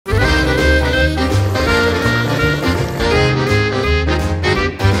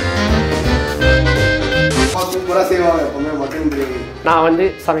நான் வந்து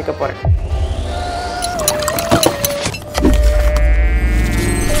சமைக்க போகிறேன்.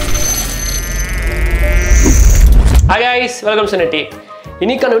 Hi guys, welcome to Atti.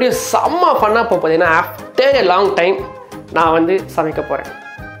 இன்னைக்கான வீடியோ செம்ம பண்ணா போகுதுன்னா ஆஃப்டர் a long time நான் வந்து சமைக்க போகிறேன்.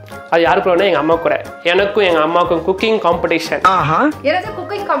 அது யாரு கூட எங்கள் அம்மா கூட. எனக்கும் எங்கள் அம்மாவுக்கும் குக்கிங் காம்படிஷன். எனக்கு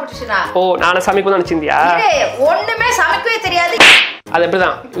குக்கிங் காம்படிஷனா? ஓ, நான் சமைக்கணும்னு நினச்சிருந்தியா? ஒன்றுமே சமைக்கவே தெரியாது. அது எப்படி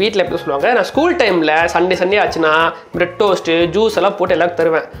தான் வீட்டில் எப்படி சொல்லுவாங்க, நான் ஸ்கூல் டைமில் சண்டே ஆச்சுன்னா பிரெட் டோஸ்ட்டு ஜூஸ் எல்லாம் போட்டு எல்லாருக்கும்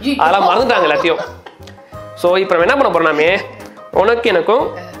தருவேன். அதெல்லாம் மறந்துட்டாங்க எல்லாத்தையும். ஸோ இப்போ நம்ம என்ன பண்ண போகிறோம்னாமே, உனக்கு எனக்கும்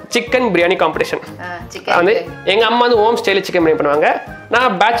சிக்கன் பிரியாணி காம்படிஷன். வந்து எங்கள் அம்மா வந்து ஹோம் ஸ்டைலில் சிக்கன் பிரியாணி பண்ணுவாங்க,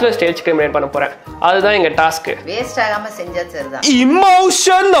 நான் பேச்சுலர் ஸ்டைல் சிக்கன் பிரியாணி பண்ண போகிறேன். அதுதான் எங்கள் டாஸ்க்கு. வேஸ்ட் ஆகாமல் செஞ்சா சரிதான்.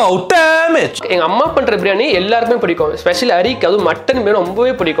 Emotional damage. எங்கள் அம்மா பண்ணுற பிரியாணி எல்லாருக்குமே பிடிக்கும், ஸ்பெஷலி ஹரிக்கு அதுவும் மட்டன் பிரியாணி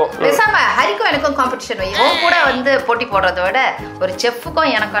ரொம்பவே பிடிக்கும். பேசாம ஹரிக்கும் எனக்கும் காம்படிஷன் இவன் கூட வந்து போட்டி போடுறத விட ஒரு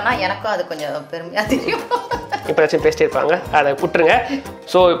செஃப்புக்கும் எனக்கும் அது கொஞ்சம் பெருமையாக தெரியும். இப்போ ஏதாச்சும் பேசிட்டே இருப்பாங்க, அதை விட்டுருங்க.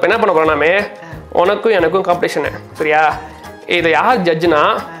 ஸோ இப்போ என்ன பண்ண போகிறோம்னாமே, உனக்கும் எனக்கும் காம்படிஷனு, சரியா? இதை யார் ஜட்ஜுனா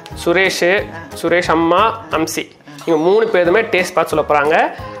சுரேஷ் அம்மா அம்சி, இவங்க 3 பேருமே டேஸ்ட் பார்த்து சொல்ல போகிறாங்க.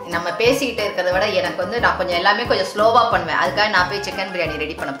 நம்ம பேசிக்கிட்டே இருக்கிறத விட எனக்கு வந்து நான் கொஞ்சம் எல்லாமே கொஞ்சம் ஸ்லோவாக பண்ணுவேன். அதுக்காக நான் போய் சிக்கன் பிரியாணி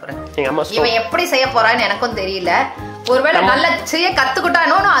ரெடி பண்ண போகிறேன். எங்கள் அம்மா இவன் எப்படி செய்ய போகிறான்னு எனக்கும் தெரியல. ஒருவேளை நல்லா செய்ய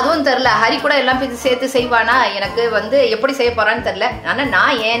கற்றுக்கிட்டானோ அதுவும் தெரில. ஹரி கூட எல்லாம் சேர்த்து செய்வானா, எனக்கு வந்து எப்படி செய்ய போகிறான்னு தெரில. ஆனால்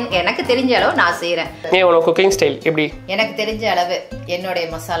நான் எனக்கு தெரிஞ்ச அளவு நான் செய்கிறேன். உனக்கு குக்கிங் ஸ்டைல் எப்படி? எனக்கு தெரிஞ்ச அளவு என்னுடைய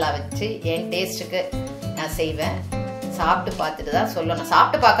மசாலா வச்சு என் டேஸ்ட்டுக்கு நான் செய்வேன். சாப்பிட்டு பார்த்துட்டு தான் சொல்லணும்,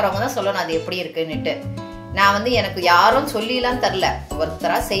 சாப்பிட்டு பார்க்குறவங்க தான் சொல்லணும் அது எப்படி இருக்குன்னுட்டு. நான் வந்து எனக்கு யாரும் சொல்லிலாம் தரல,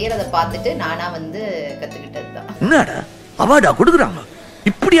 ஒருத்தரா செய்யறத பார்த்துட்டு நானா வந்து கத்துக்கிட்டது தான். என்னடா அவார்டா கொடுக்குறாங்க,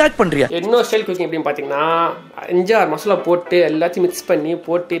 இப்படி ஆக்ட் பண்றியா? இன்னொரு ஸ்டைல் குக்கிங் எப்படின்னு பார்த்தீங்கன்னா, 5-6 மசாலா போட்டு எல்லாத்தையும் மிக்ஸ் பண்ணி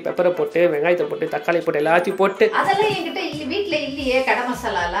போட்டு பெப்பரை போட்டு வெங்காயத்தை போட்டு தக்காளி போட்டு எல்லாத்தையும் போட்டு. அதெல்லாம் என்கிட்ட வீட்டுல இல்லையே, கடை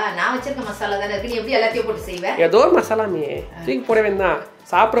மசாலாலாம் நான் வச்சிருக்க மசாலா தானே இருக்கு. நீ எப்படி எல்லாத்தையும் போட்டு செய்வேன்? ஏதோ ஒரு மசாலாமே தூக்கி போட வேண்டாம்,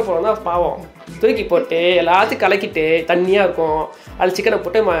 சாப்பிட போகிறோம் தான் பாவம். தூக்கி போட்டு எல்லாத்தையும் கலக்கிட்டு தண்ணியாக இருக்கும், அது சிக்கனை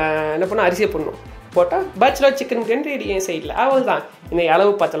போட்டு என்ன பண்ணால் அரிசியை போடணும். போட்டால் பேச்சுலர் சிக்கன் பிரியாணி ரெடி என் சைடில். அவள் தான் இந்த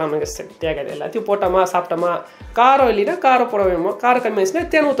அளவு பார்த்தலாம் நமக்கு செட்டாகாது. எல்லாத்தையும் போட்டோமா சாப்பிட்டோமா. காரம் இல்லைன்னா காரம் போட வேணுமோ, காரம் கம்மி ஆச்சுன்னா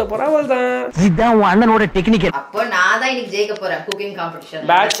தேன் ஊற்ற போகிறோம். அவள் தான். இதுதான் உன் அண்ணனோட டெக்னிக். அப்போ நான் தான் இன்னைக்கு ஜெயிக்க போகிறேன் cooking competition.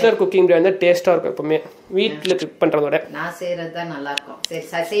 Bachelor cooking biryani தான் டேஸ்ட்டாக இருக்கும் எப்பவுமே, வீட்டில் குக் பண்ணுறதோட. நான் செய்கிறது தான் நல்லா இருக்கும்.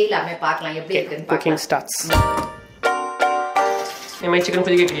 சரி செய்யலாமே, பார்க்கலாம் எப்படி இருக்குன்னு. Cooking starts. சிக்கன்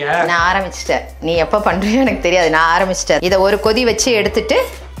கொதிக்கிட்டியா? நான் ஆரம்பிச்சிட்டேன். நீ எப்போ பண்ணுறியோ எனக்கு தெரியாது, நான் ஆரம்பிச்சிட்டேன். இதை ஒரு கொதி வச்சு எடுத்துட்டு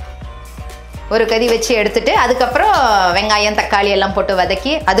அதுக்கப்புறம் வெங்காயம் தக்காளி எல்லாம் போட்டு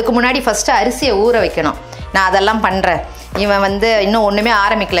வதக்கி, அதுக்கு முன்னாடி ஃபஸ்ட்டு அரிசியை ஊற வைக்கணும். நான் அதெல்லாம் பண்ணுறேன். இவன் வந்து இன்னும் ஒன்றுமே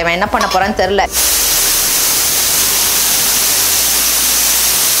ஆரம்பிக்கல, இவன் என்ன பண்ண போகிறான்னு தெரில.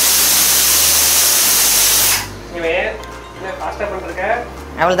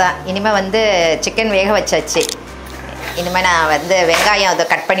 அவ்வளோதான். இனிமேல் வந்து சிக்கன் வேக வச்சாச்சு. இனிமேல் நான் வந்து வெங்காயம் அதை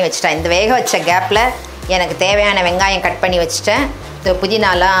கட் பண்ணி வச்சுட்டேன். இந்த வேக வச்ச கேப்பில் எனக்கு தேவையான வெங்காயம் கட் பண்ணி வச்சுட்டேன். இது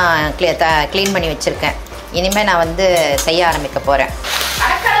புதினாலாம் க்ளீன் பண்ணி வச்சுருக்கேன். இனிமேல் நான் வந்து செய்ய ஆரம்பிக்க போகிறேன்.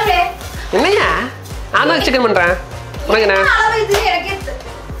 என்னையா நான் சிக்கன் பண்ணுறேன். உனக்கு என்ன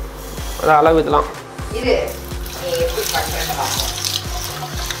அளவு? இதெல்லாம் இது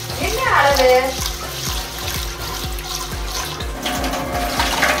என்ன அளவு?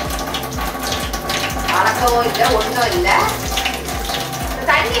 அளக்கவும் இல்லை, ஒன்றும் இல்லை.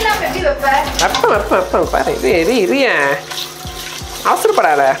 தண்ணியெல்லாம் எப்படி வைப்பேன்? பாரு, இது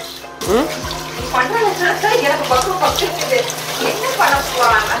அவசரப்படாத.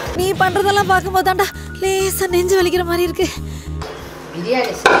 நீ பண்றதெல்லாம் பார்க்கும்போது தான்டா லேசா நெஞ்சு வலிக்கிற மாதிரி இருக்கு.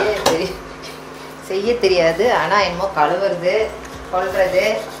 பிரியாணி செய்ய தெரியாது, ஆனா என்னமோ கழுவுறது கொள்றது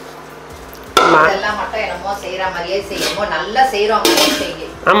இதெல்லாம் மட்டும் என்னமோ செய்யற மாதிரியே செய்யணுமோ, நல்லா செய்யறோம் மாதிரியே செய்ய.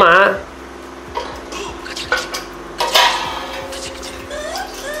 ஆமா,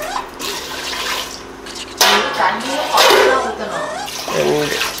 தண்ணியும் பழம் ஊற்றணும்.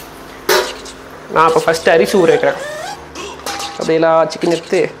 நான் இப்போ ஃபஸ்ட்டு அரிசி ஊற வைக்கிறேன். அப்படியெல்லாம் சிக்கன்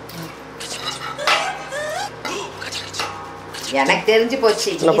எடுத்து எனக்கு தெரிஞ்சு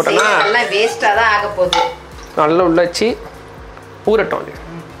போச்சு, எல்லாம் வேஸ்ட்டாக தான் ஆக போகுது. நல்லா உள்ள வச்சு ஊறட்டும். அது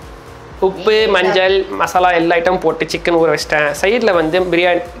உப்பு மஞ்சள் மசாலா எல்லா ஐட்டம் போட்டு சிக்கன் ஊற வச்சிட்டேன். சைடில் வந்து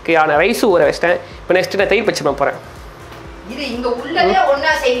பிரியாணிக்கான ரைஸ் ஊற வச்சிட்டேன். இப்போ நெக்ஸ்ட் நான் தயிர் பச்சை போகிறேன். இது இங்கே உள்ளதே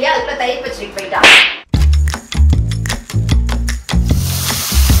ஒன்றா செய்யலையா, அதுக்குள்ள தயிர் பச்சைக்கு போயிட்டா.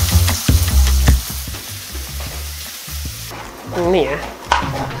 இல்லையா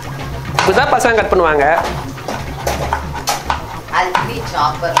இப்படிதான் பசங்க கட் பண்ணுவாங்க. அதுக்கு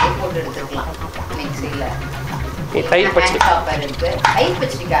சாப்பர்ல போட்டு எடுத்துக்கலாம். மிக்ஸில தயிர் பச்சடி சாப்பர் இருக்கு. தயிர்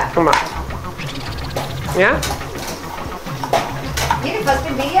பச்சடிக்கா? ஆமா. ஏன் இது ஃபர்ஸ்ட்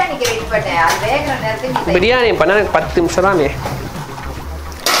பிரியாணிக்கு ரெடி பண்ணேன். அது வேகற நேரத்துக்கு பிரியாணி பண்ண 10 நிமிஷம் தானே.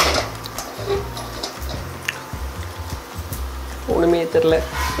 தெரியல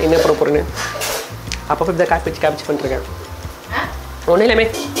என்ன பண்ண போகிறேன்னு. அப்பப்போ இப்படி தான் காப்பி பண்ணிருக்கேன். ஒன்றும் இல்லைமே.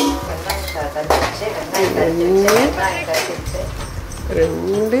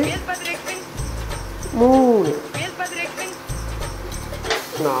 2 3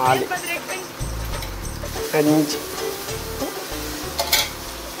 4 5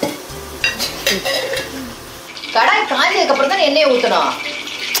 கடாய் காஞ்சதுக்கு அப்புறம் தான் எண்ணெயை ஊற்றணும்.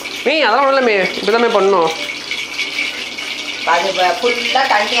 அதெல்லாம் ஒன்றுமே இப்படிதாமே பண்ணணும். அது ஃபுல்லாக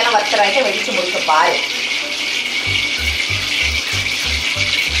தண்ணியெல்லாம் வத்துறாயிட்டு வெடிச்சு முடிக்க பாரு.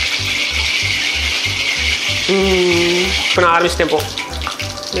 இப்போ நான் ஆரம்பிச்சிட்டேன். போ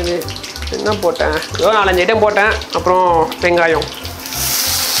இது என்ன போட்டேன், ஏதோ 4-5 ஐட்டம் போட்டேன். அப்புறம் வெங்காயம்,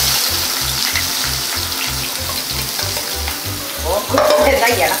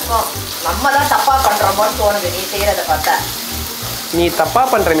 எனக்கும் நம்ம தான் தப்பா பண்றோமோன்னு தோணுது நீ செய்யறத பார்த்தா. நீ தப்பா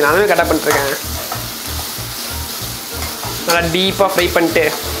பண்ற, நீ நானும் கரெக்டாக பண்ணிருக்கேன். நல்லா டீப்பாக ஃப்ரை பண்ணிட்டு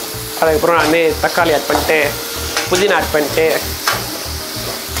அதுக்கப்புறம் நான் தக்காளி ஆட் பண்ணிட்டு புதினா ஆட் பண்ணிட்டு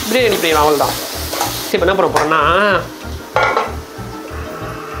பிரியாணி பண்ணிடலாம். அவ்வளோதான். சரி இப்போ என்ன பண்ண போகிறோன்னா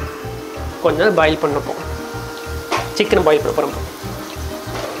கொஞ்ச நேரம் பாயில் பண்ணப்போ சிக்கன் பாயில் பண்ண போகிறோம்.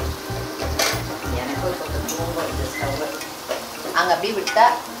 அங்கே அப்படியே விட்டா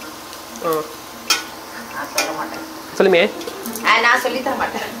நான் சொல்ல மாட்டேன். சொல்லுமே. நான் சொல்லி தர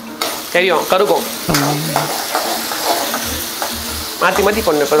மாட்டேன். தெரியும், கருக்கும். மாற்றி மாற்றி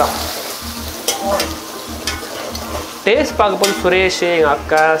பண்ணு. இப்போ தான் டேஸ்ட் பார்க்க போது சுரேஷ், எங்கள்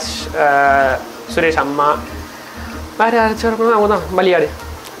அக்கா, சுரேஷ் அம்மா, வேறு யாராச்சும் இருக்கணும். அவங்க தான் பலியாடு.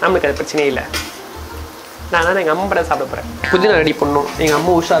 நம்மளுக்கு அது பிரச்சனையே இல்லை. நான் தான் எங்கள் அம்மா படம் சாப்பிட போகிறேன். புதினா ரெடி பண்ணணும். எங்கள்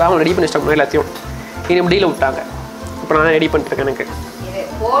அம்மா உஷாராக அவங்க ரெடி பண்ணி வச்சிட்டாங்க எல்லாத்தையும். இன்னும் முடியல விட்டாங்க. இப்போ நான் ரெடி பண்ணிட்டுருக்கேன். எனக்கு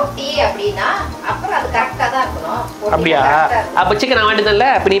போட்டி அப்படின்னா அப்புறம் அது கரெக்டாக தான் இருக்கணும். அப்படியா? அப்போ சிக்கன் நான் வாங்கிட்டேன்ல,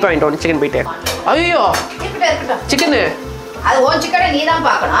 அப்போ நீ வாங்கிட்டு வந்து சிக்கன் போயிட்டு. ஐயோ இருக்கட்டும் சிக்கனு அது உன் சிக்கனை நீ தான்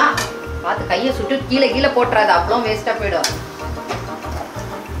பார்க்கணும். பார்த்து கையை சுட்டு கீழே போட்டுறாது. அவ்வளோ வேஸ்ட்டாக போயிடும்.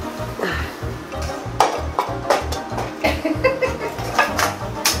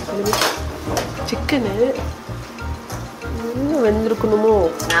 சிக்கனு இன்னும் வெந்திருக்கணுமோ?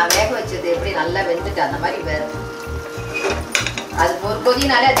 நான் வேக வச்சது எப்படி நல்லா வெந்துட்டு அந்த மாதிரி அது ஒரு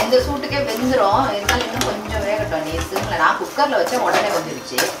கொதினாலே அது இந்த சூட்டுக்கே வெந்துடும். இருந்தாலும் இன்னும் கொஞ்சம் வேகட்டும். நீ சிம்ல, நான் குக்கர்ல வச்சேன் உடனே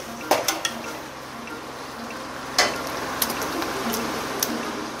வந்துடுச்சு.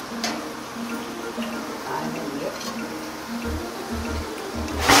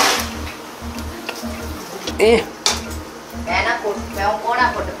 வேணா போனா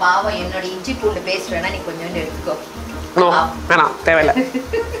போட்டு பாவம் என்னோட இஞ்சி பூண்டு பேஸ்ட் வேணா நீ கொஞ்சோண்டு எடுத்துக்கோ. வேணாம், தேவையில்லை.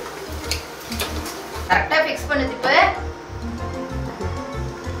 கரெக்டா ஃபிக்ஸ் பண்ணுது. இப்ப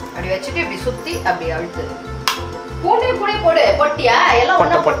அப்படி வச்சுட்டு இப்படி சுத்தி அப்படி அழுத்து. பூண்டே போடு. பொட்டியா எல்லாம்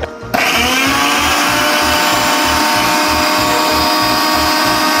ஒண்ணா போட்டு.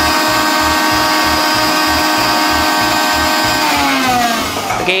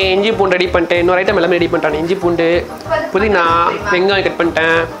 ஓகே, இஞ்சி பூண்டு ரெடி பண்ணிட்டேன். இன்னொரு ஐட்டம் எல்லாமே ரெடி பண்ணிட்டேன். இஞ்சி பூண்டு, புதினா, வெங்காயம் கட்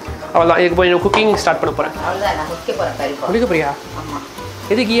பண்ணிட்டேன். அவ்வளோதான். இதுக்கு போய் குக்கிங் ஸ்டார்ட் பண்ண போகிறேன். அவ்வளோதான், நான் முடிக்க போகிறேன். கறி முடிக்க போறியா? ஆமாம்.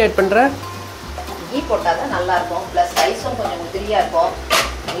 எது கீ ஆட் பண்ணுற? கீ போட்டால் தான் நல்லாயிருக்கும். ப்ளஸ் ரைஸும் கொஞ்சம் உதிரியாக இருக்கும்.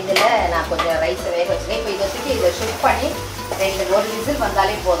 இதில் நான் கொஞ்சம் ரைஸை வேக வச்சுருக்கேன். இப்போ இதை வச்சுட்டு இதை ஷிஃப்ட் பண்ணி 1 விசில்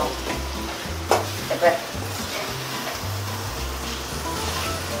வந்தாலே போதும்.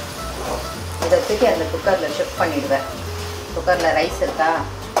 இதை வச்சுட்டு அதில் குக்கரில் ஷிஃப்ட் பண்ணிவிடுவேன். குக்கரில் ரைஸ் இருக்கா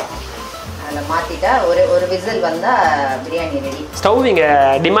அதில் மாற்றிட்டா ஒரு விசில் வந்தால் பிரியாணி ரெடி. ஸ்டவ் இங்கே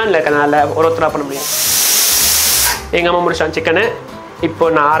டிமாண்டில் இருக்கிறதுனால ஒருத்தராக பண்ண முடியும். எங்கள் அம்மா முடிச்சாங்க சிக்கனு. இப்போ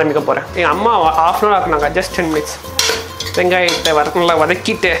நான் ஆரம்பிக்க போகிறேன். எங்கள் அம்மா 1/2 hour ஆக்குனாங்க. Just 10 minutes. வெங்காயத்தை நல்லா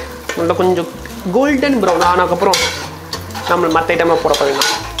வதக்கிட்டு நல்லா கொஞ்சம் கோல்டன் ப்ரௌன் ஆனதுக்கப்புறம் நம்ம மற்ற ஐட்டமாக போட போகிறோம்.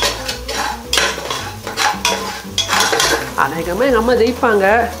 அநேகமாக எங்கள் அம்மா ஜெயிப்பாங்க.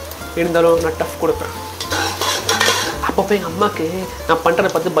 இருந்தாலும் நான் டஃப் கொடுப்பேன். அப்பப்போ எங்கள் அம்மாவுக்கு நான் பண்ணுறதை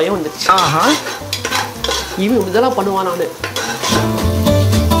பார்த்து பயம் வந்துடுச்சு. இவன் இதெல்லாம் பண்ணுவான்.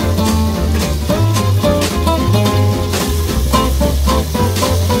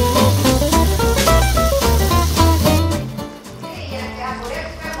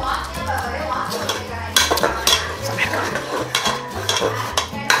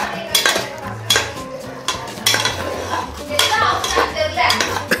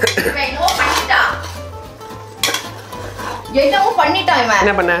 நான்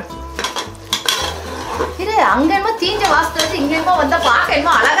என்ன பண்ண? இது அங்க என்னமோ தீஞ்ச வாசத்தை வச்சு இங்க என்னமோ வந்தா பார்க்க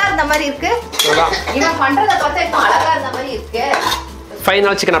என்னமோ அழகா இருந்த மாதிரி இருக்கு. இவன் பண்றத பார்த்தா என்னமோ அழகா இருந்த மாதிரி இருக்கு.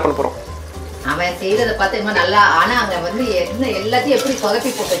 ஃபைனல் சிக்கன் பண்ண போறோம். அவன் செய்யறத பார்த்தா என்னமோ நல்லா, ஆனா அங்க வந்து என்ன எல்லாத்தையும் எப்படி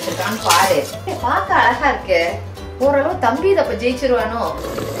சொதப்பி போட்டு வச்சிருக்கான்னு பாரு. பார்க்க அழகா இருக்கு. ஓரளவு தம்பி இதை அப்ப ஜெயிச்சிருவானோ?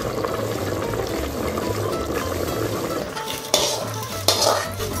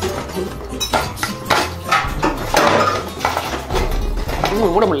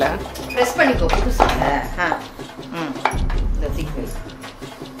 மூட முடியல. பிரஸ் பண்ணிக்கோ புதுசாக.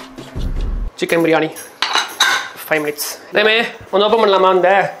 Chicken biryani 5 minutes. ரேமே ஒன்று ஓப்பன் பண்ணலாமா? அந்த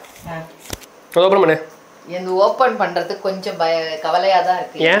ஓப்பன் பண்ணு. இந்த ஓப்பன் பண்றதுக்கு கொஞ்சம் கவலையாக தான்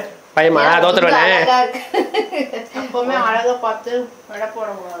இருக்கு. ஏன் பயமா? தோத்துருவேனே. எப்பவுமே அழகா பார்த்து விட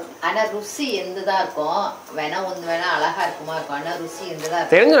போடக்கூடாது. ஆனா ருசி எந்ததான் இருக்கும், வேணா ஒன்று வேணா அழகா இருக்குமா இருக்கும், ஆனா ருசி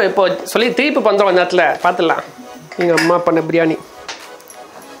எந்ததான் தெரிஞ்சிடும். இப்போ சொல்லி திருப்பி பண்றோம் கொஞ்ச நேரத்துல பார்த்துடலாம். எங்க அம்மா பண்ண பிரியாணி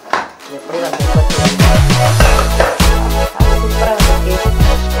எப்படி வந்து சூப்பரா வந்து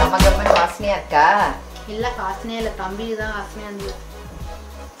நம்ம கம்மன் வாசனையா இருக்கா? இல்ல வாசனையா இல்ல, தம்பிக்கு தான் வாசனையா இருந்தது.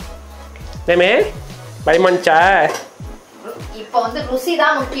 ரேமே பயமாச்சா? இப்ப வந்து ருசி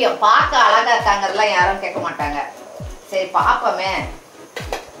தான் முக்கியம். பார்க்க அழகா இருக்காங்கலாம் யாரும் கேட்க மாட்டாங்க. சரி பாப்போமே.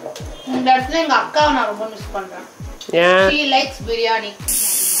 இந்த இடத்துல எங்க அக்காவை நான் ரொம்ப மிஸ் பண்றேன். ஏன்? she likes biryani.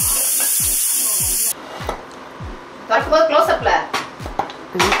 பார்க்கும்போது க்ளோஸ் அப்ல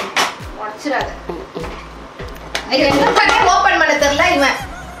உடச்சிடாத. என்ன பண்ணி ஓபன் பண்ண தெரியல இவன்.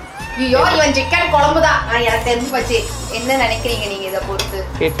 ஐயோ இவன் சிக்கன் குழம்பு தான். எனக்கு தெரிஞ்சு போச்சு. என்ன நினைக்கிறீங்க நீங்க இதை பொறுத்து?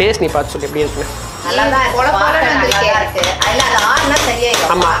 டேஸ்ட் நீ பார்த்து சொல்லி எப்படி இருக்கு? நல்லாதான் இருக்கு. அதுல அது ஆறுனா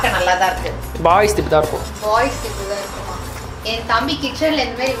சரியாயிடும். பார்க்க நல்லாதான் இருக்கு. பாய்ஸ் திப்பு தான் இருக்கும். பாய்ஸ் இப்பதான் இருக்குமா? என் தம்பி கிச்சன்ல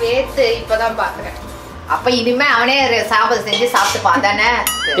இந்த மாதிரி வேர்த்து இப்பதான் பாக்குறேன். அப்ப இனிமே அவனே சாப்பாடு செஞ்சு சாப்பிட்டு பார்த்தானே.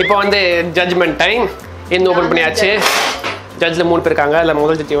 இப்போ வந்து ஜட்ஜ்மெண்ட் டைம். எந்த ஓப்பன் பண்ணியாச்சு. ஜட்ஜில் 3 பேர் இருக்காங்க. அதில்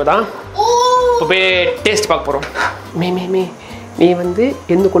முதல் ஜட்ஜிவ தான். இப்போ போய் டேஸ்ட் பார்க்க போகிறோம். மே நீ வந்து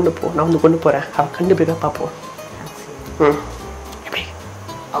எந்த கொண்டு போ, நான் வந்து கொண்டு போகிறேன். அவள் கண்டுபிடிக்க பார்ப்போம். எப்படி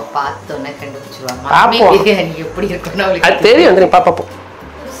அவ பார்த்தோன்னே கண்டுபிடிச்சிருவாங்க. பார்ப்போம். பிரியாணி எப்படி இருக்குன்னு அவளுக்கு அது தெரியும். வந்து நீ பார்ப்போம்.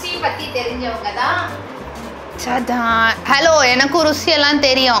 ருசி பத்தி தெரிஞ்சவங்க தான். ஹலோ, எனக்கும் ருசி எல்லாம்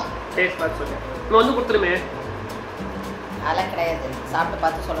தெரியும். டேஸ்ட் பார்த்து சொல்லு. நம்ம வந்து கொடுத்துருமே. அதெல்லாம் கிடையாது. சாப்பிட்டு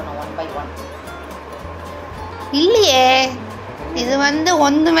பார்த்து சொல்லணும் 1 by 1. இல்லையே, இது வந்து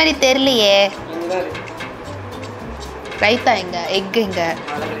ஒன்று மாதிரி தெரியலையே. ரைத்தா எங்க, எக் எங்க?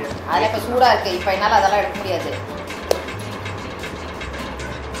 அதெல்லாம் இப்ப சூடா இருக்கு. இப்ப என்னால அதெல்லாம் எடுக்க முடியாது.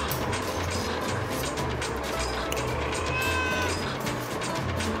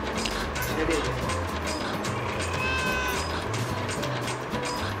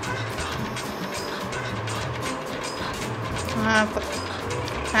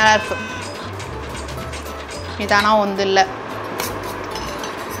 நல்லா இருக்கு. இதானா ஒன்று இல்லை.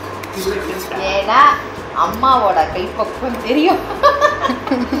 ஏன்னா அம்மாவோட கைப்பக்குவம் தெரியும்.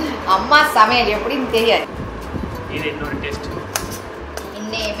 அம்மா சமையல் எப்படின்னு தெரியாது. இது இன்னொரு டேஸ்ட்.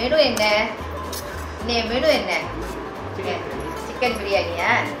 இன்னைய மெனு என்ன? சிக்கன் பிரியாணியா?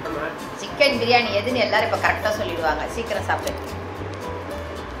 சிக்கன் பிரியாணி எதுன்னு எல்லாரும் இப்ப கரெக்டா சொல்லிடுவாங்க. சீக்கிரம் சாப்பிடு.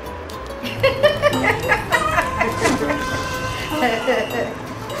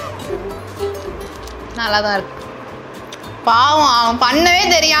 நல்லா தான் இருக்கு. பாவம், அவன் பண்ணவே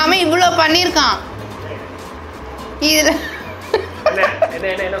தெரியாம இவ்வளோ பண்ணியிருக்கான். இது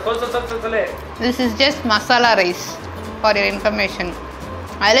this is just masala rice for your information.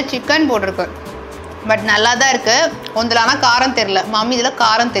 அதில் சிக்கன் போட்டிருக்கு. பட் நல்லா தான் இருக்கு. ஒன்றில் ஆனால் காரம் தெரியல. மம்மி இதில்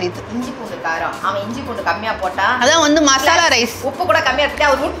காரம் தெரியுது. இஞ்சி பூண்டு காரம். அவன் இஞ்சி பூண்டு கம்மியா போட்டா. அதான் வந்து மசாலா ரைஸ். உப்பு கூட கம்மியா இருக்கு.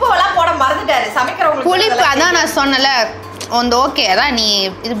 அவர் உப்பு எல்லாம் போட மறந்துட்டாரு. சமைக்கிறவங்களுக்கு புளிப்பு அதான் நான் சொன்னல. வந்து ஓகே, அதான் நீ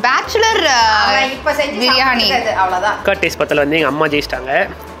இது பேச்சுலர் இப்ப செஞ்சு பிரியாணி அவ்வளவுதான். டேஸ்ட் பத்தல வந்து எங்க அம்மா ஜெயிச்சிட்டாங்க.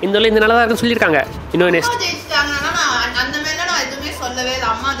 இந்த இந்த நல்லா தான் இருக்குன்னு சொல்லியிருக்காங்க. இன்னொரு நெக்ஸ்ட் அந்த மாதிரி நான் எதுவுமே சொல்லவே இல்லை.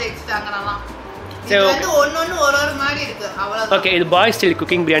 அம்மா ஜெயிச்சிட்டாங்கன்னா ஓகே. இது பாய் ஸ்டைல்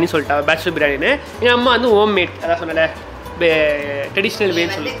குக்கிங் பிரியாணி சொல்லிட்டாங்க. பேச்சுலர் பிரியாணின்னு. எங்கள் அம்மா வந்து ஹோம் மேட், அதான் சொன்னல ட்ரெடிஷ்னல்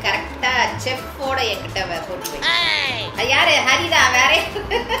வேன்னு சொல்லி கரெக்டா செஃப்போட என்கிட்ட போட்டு வை. யாரு? ஹரிதா வேற.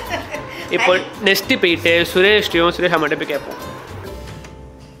 இப்போ நெக்ஸ்ட் போயிட்டு சுரேஷ் அம்மாட்ட போய் கேட்போம்.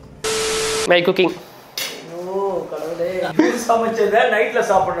 மை குக்கிங் சமைச்சதை நைட்ல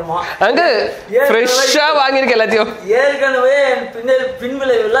சாப்பிடணுமா? அங்க ஃப்ரெஷ்ஷா வாங்கியிருக்க எல்லாத்தையும். ஏற்கனவே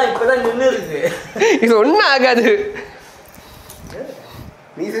பின்விளைவு எல்லாம் இப்பதான் நின்று இருக்கு. இது ஒன்றும் ஆகாது.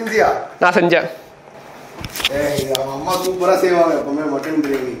 நீ செஞ்சியா? நான் செஞ்சேன். அம்மா சூப்பரா செய்வாங்க எப்பவுமே மட்டன்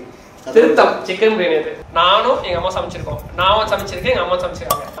பிரியாணி. திருத்தம் சிக்கன் பிரியாணி. அது நானும் எங்க அம்மா சமைச்சிருக்கோம். நான் சமைச்சிருக்கேன், எங்க அம்மா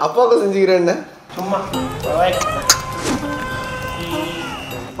சமைச்சிருக்காங்க. அப்பாவுக்கு செஞ்சுக்கிறேன். சும்மா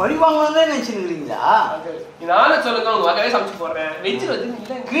பழிவாங்கதான் நினைச்சுக்கிறீங்களா? நானும் சொல்லுங்க, உங்க வகையே சமைச்சு போடுறேன். வெஜ்ஜில்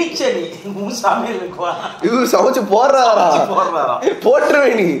வந்து கிச்சடி சமையல் இருக்குவா? இது சமைச்சு போடுறாரா?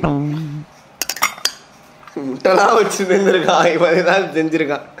 போட்டுருவேன். நீ முட்டைலாம் வச்சு செஞ்சிருக்கான். இவன்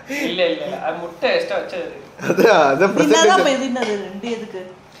செஞ்சிருக்கான். இல்ல அது முட்டை எக்ஸ்ட்ரா வச்சது.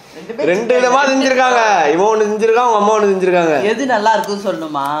 ரெண்டு விதமா செஞ்சிருக்காங்க. இவன் ஒண்ணு செஞ்சிருக்கான், உங்க அம்மா ஒண்ணு செஞ்சிருக்காங்க. எது நல்லா இருக்குன்னு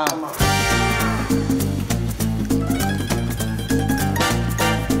சொல்லணுமா?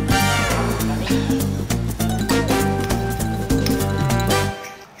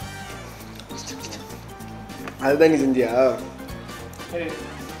 அதுதான் நீ செஞ்சியா?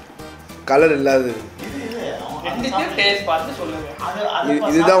 கலர் இல்லாது.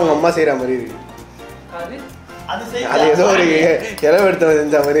 இதுதான் உங்க அம்மா செய்யற மாதிரி இருக்கு. அது ஏதோ ஒரு இலவு எடுத்து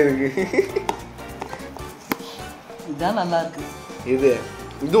செஞ்ச மாதிரி இருக்கு. இதான் நல்லா இருக்கு.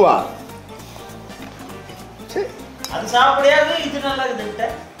 இதுவா? அது சாப்பிடையாது, இது நல்லா இருக்கு.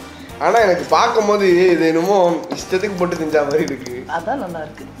 ஆனா எனக்கு பார்க்கும் போது இது என்னமோ இஷ்டத்துக்கு போட்டு செஞ்ச மாதிரி இருக்கு. அதான் நல்லா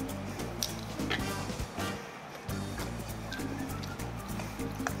இருக்கு.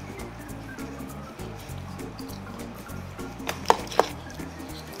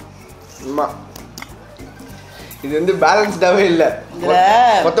 இது வந்து பேலன்ஸ்டாவே இல்ல.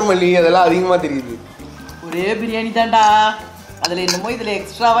 கொத்தமல்லி அதெல்லாம் அதிகமா தெரியுது. ஒரே பிரியாணி தான்டா. அதுல என்னமோ இதுல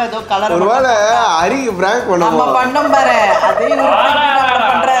எக்ஸ்ட்ராவா ஏதோ கலர் ஒருவேளை அரிக்கு பிராங்க் பண்ணுவோம். நம்ம பண்ணோம் பாரு. அதே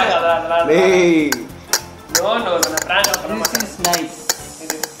பண்றாரு. டேய் நோ நோ நான் பிராங்க் பண்ண மாட்டேன். This is nice.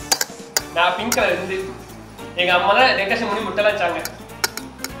 நான் பிங்க் கலர் இருந்து எங்க அம்மா தான் டெக்கரேஷன் பண்ணி முட்டலாம் வச்சாங்க.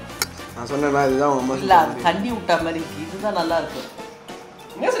 நான் சொன்னேனா இதுதான் அம்மா இல்ல தண்ணி விட்ட மாதிரி இதுதான் நல்லா இருக்கு.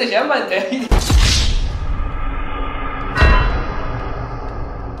 என்ன சரி ஏமாந்தே.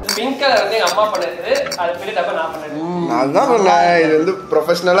 பிங்க் கலர் வந்து எங்க அம்மா பண்ணது, அது பெரிய தப்பா நான் பண்ணது. நான் தான் சொன்னேன் இது வந்து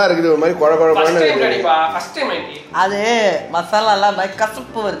ப்ரொஃபஷனலா இருக்குது, ஒரு மாதிரி கொழ கொழன்னு இருக்கு. ஃபர்ஸ்ட் டைம் ஐடி அது மசாலா எல்லாம்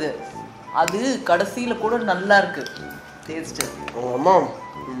கசப்பு வருது. அது கடைசியில கூட நல்லா இருக்கு டேஸ்ட். அம்மா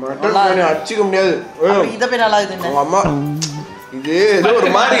மட்டன் பிரியாணி அடிச்சுக்க முடியாது. இத போய் நல்லா இருக்குன்னு அம்மா இது ஏதோ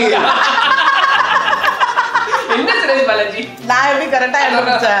ஒரு மாதிரி என்ன தெரியுது பாலாஜி? நான் எப்படி கரெக்டா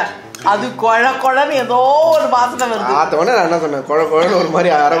எழுதிச்சேன். அது கொழ கொழன்னு ஏதோ ஒரு வாசனை வருது. ஆத்தவனே நான் என்ன சொன்னேன், கொழ கொழன்னு ஒரு மாதிரி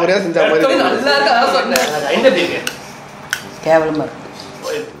அரைகுறையா செஞ்ச மாதிரி நல்லா இருக்கு. அதான் சொன்னேன். என்ன பேரு? கேவலமா இருக்கு.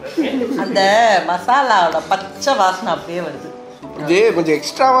 அந்த மசாலாவோட பச்சை வாசனை அப்படியே வருது. இதே கொஞ்சம்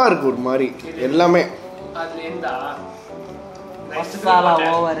எக்ஸ்ட்ராவா இருக்கு ஒரு மாதிரி எல்லாமே. அதுல இருந்தா masala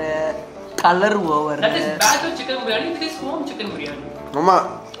over, colour over. that is batch chicken biryani, this is home chicken biryani. ஆமா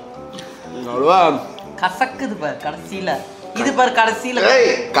அவ்வளவா கசக்குது பாரு கடைசியில. இது பாரு கடைசியில ஏய்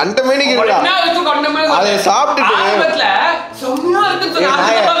கண்டமேனிக்கு இருக்கா? என்ன இது கண்டமே? அதை சாப்பிட்டுட்டு ஆரம்பத்துல செம்மையா இருக்குன்னு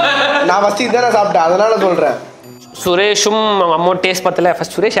சொன்னாங்க. நான் ஃபர்ஸ்ட் இதானே சாப்பிட்டேன் அதனால சொல்றேன். சுரேஷும் அம்மா டேஸ்ட் பார்த்தல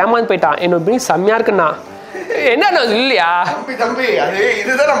ஃபர்ஸ்ட் சுரேஷ் ஏமாந்து போயிட்டான். என்னோட பிரியாணி செம்மையா இருக்குண்ணா. என்ன இல்லையா தம்பி அது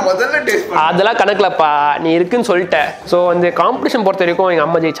இதுதான் நான் முதல்ல டேஸ்ட் பண்ணேன். அதெல்லாம் கணக்குலப்பா, நீ இருக்குன்னு சொல்லிட்டேன். ஸோ அந்த காம்படிஷன் பொறுத்த வரைக்கும் எங்கள்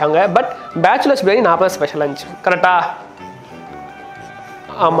அம்மா ஜெயிச்சாங்க. பட் பேச்சுலர்ஸ் பிரியாணி நான் தான் ஸ்பெஷலாக இருந்துச்சு. கரெக்டா?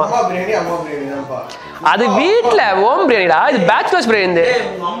 ஆமா அம்மா பிரியாணி தான்ப்பா. அது வீட்டில் ஓம் பிரியாணிடா, இது பேச்சுலர்ஸ் பிரியாணி.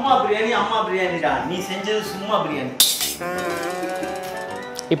 அம்மா பிரியாணிடா, நீ செஞ்சது சும்மா பிரியாணி.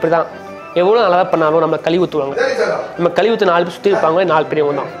 இப்படிதான் எவ்வளோ நல்லா பண்ணாலும் நம்ம கழுவி ஊற்றுவாங்க. நம்ம கழுவி ஊற்று 4 பேர் சுற்றி இருப்பாங்க, 4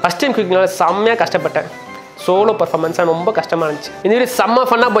 பேரையும் தான். ஃபஸ்ட் டைம் குக்கிங்னால செம்மையாக கஷ்டப்பட்டேன். சோலோ பர்ஃபார்மன்ஸாக ரொம்ப கஷ்டமாக இருந்துச்சு. இந்த வீடியோ செம்ம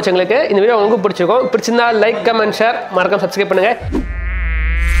ஃபன்னாக போச்சு எங்களுக்கு. இந்த வீடியோ உங்களுக்கு பிடிச்சிருக்கும். பிடிச்சிருந்தா லைக், கமெண்ட், ஷேர், மறக்காம சப்ஸ்கிரைப் பண்ணுங்கள்.